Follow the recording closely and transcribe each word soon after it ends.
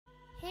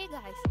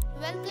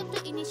Welcome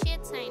to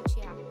Initiate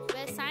Scientia,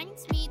 where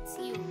science meets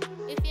you.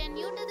 If you are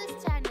new to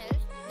this channel,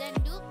 then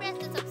do press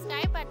the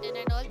subscribe button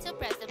and also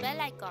press the bell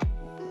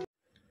icon.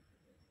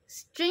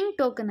 String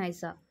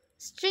tokenizer.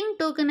 String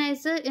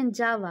tokenizer in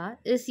Java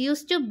is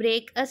used to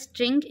break a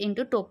string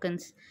into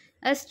tokens.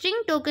 A string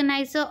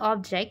tokenizer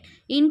object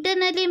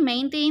internally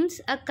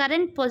maintains a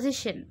current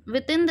position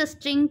within the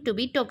string to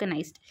be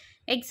tokenized.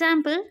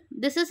 Example,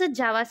 this is a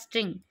Java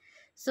string.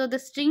 So the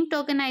string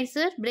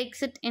tokenizer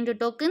breaks it into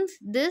tokens.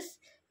 This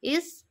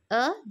is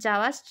a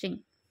Java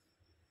string.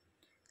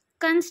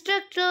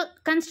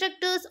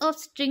 Constructors of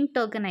string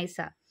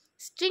tokenizer.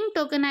 String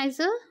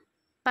tokenizer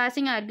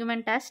passing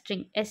argument as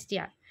string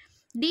str.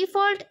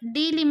 Default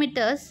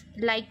delimiters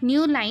like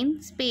new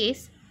line,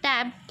 space,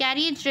 tab,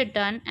 carriage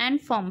return and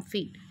form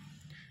field.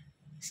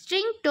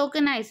 String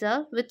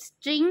tokenizer with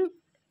string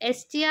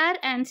str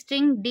and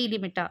string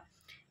delimiter.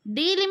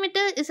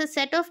 Delimiter is a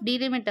set of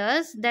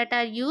delimiters that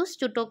are used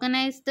to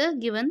tokenize the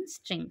given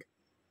string.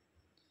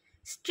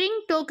 String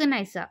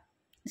tokenizer.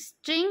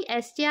 String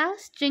str,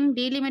 string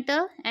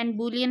delimiter and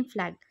boolean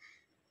flag.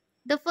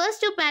 The first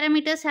two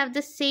parameters have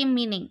the same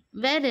meaning,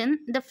 wherein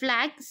the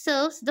flag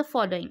serves the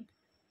following.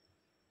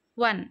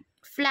 1.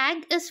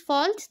 Flag is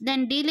false,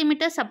 then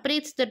delimiter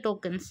separates the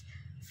tokens.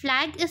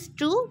 Flag is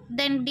true,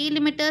 then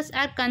delimiters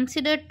are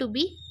considered to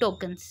be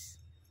tokens.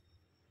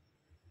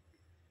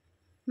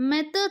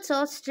 Methods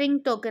of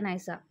string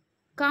tokenizer.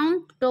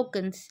 Count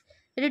tokens.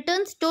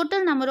 Returns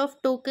total number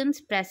of tokens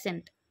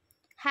present.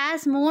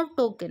 Has more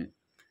token.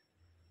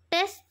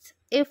 Tests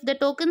if the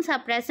tokens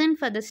are present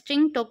for the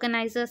string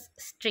tokenizer's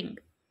string.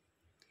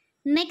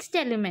 Next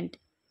element.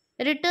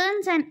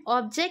 Returns an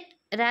object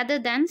rather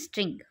than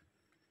string.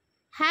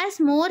 Has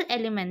more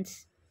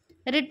elements.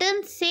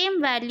 Returns same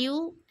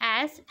value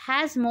as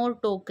has more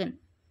token.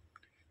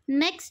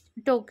 Next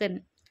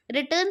token.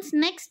 Returns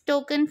next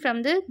token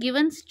from the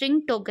given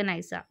string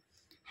tokenizer.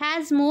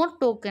 Has more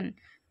token.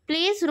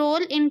 Plays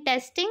role in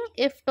testing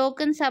if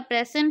tokens are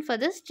present for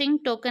the string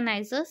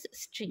tokenizer's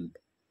string.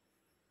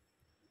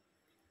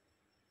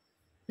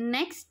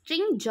 Next,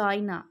 string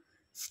joiner.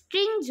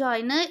 String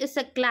joiner is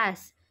a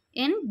class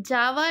in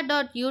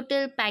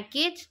java.util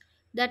package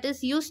that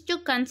is used to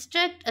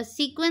construct a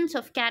sequence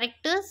of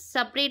characters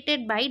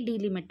separated by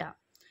delimiter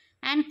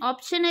and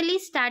optionally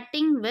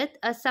starting with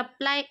a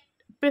supplied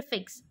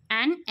prefix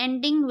and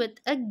ending with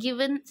a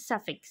given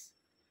suffix.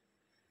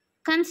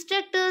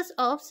 Constructors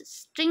of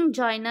string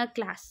joiner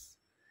class.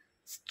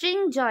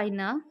 String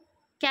joiner,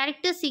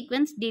 character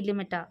sequence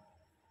delimiter.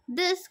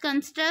 This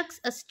constructs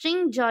a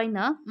string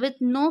joiner with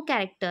no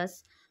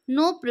characters,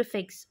 no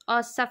prefix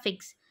or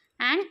suffix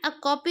and a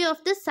copy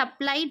of the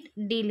supplied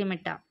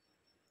delimiter.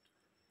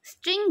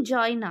 String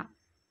joiner,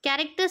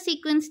 character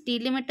sequence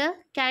delimiter,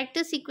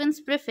 character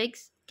sequence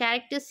prefix,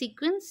 character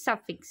sequence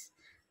suffix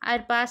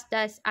are passed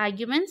as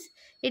arguments.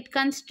 It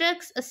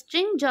constructs a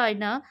string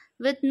joiner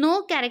with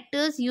no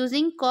characters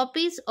using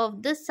copies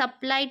of the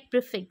supplied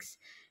prefix,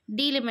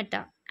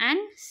 delimiter and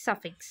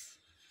suffix.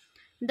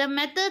 The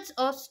methods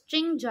of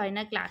string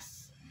joiner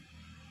class.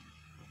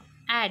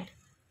 Add.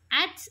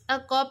 Adds a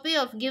copy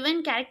of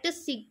given character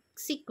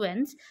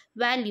sequence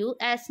value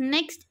as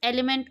next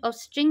element of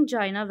string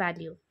joiner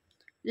value.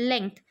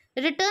 Length.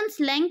 Returns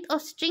length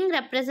of string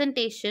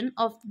representation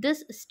of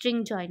this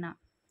string joiner.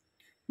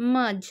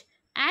 Merge.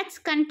 Adds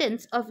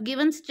contents of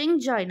given string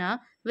joiner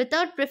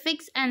without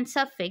prefix and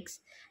suffix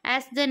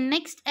as the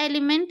next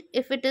element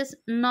if it is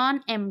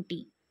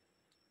non-empty.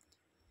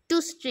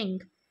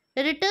 ToString.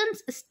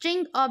 Returns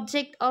string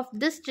object of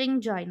the string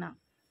joiner.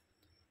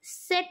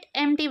 Set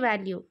empty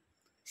value.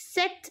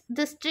 Set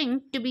the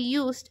string to be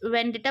used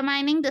when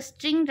determining the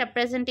string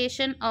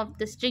representation of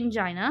the string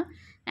joiner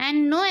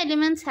and no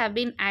elements have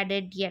been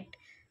added yet.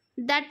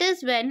 That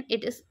is when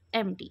it is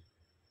empty.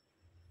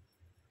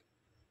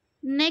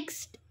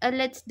 Next,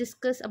 let's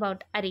discuss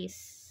about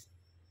arrays.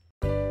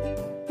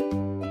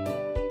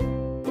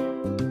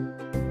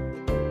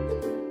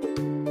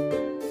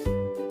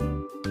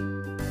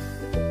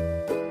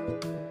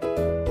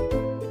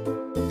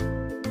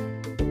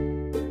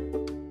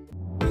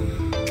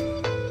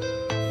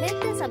 Hit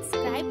the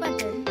subscribe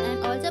button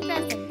and also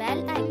press the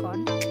bell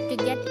icon to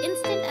get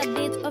instant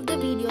updates of the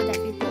video that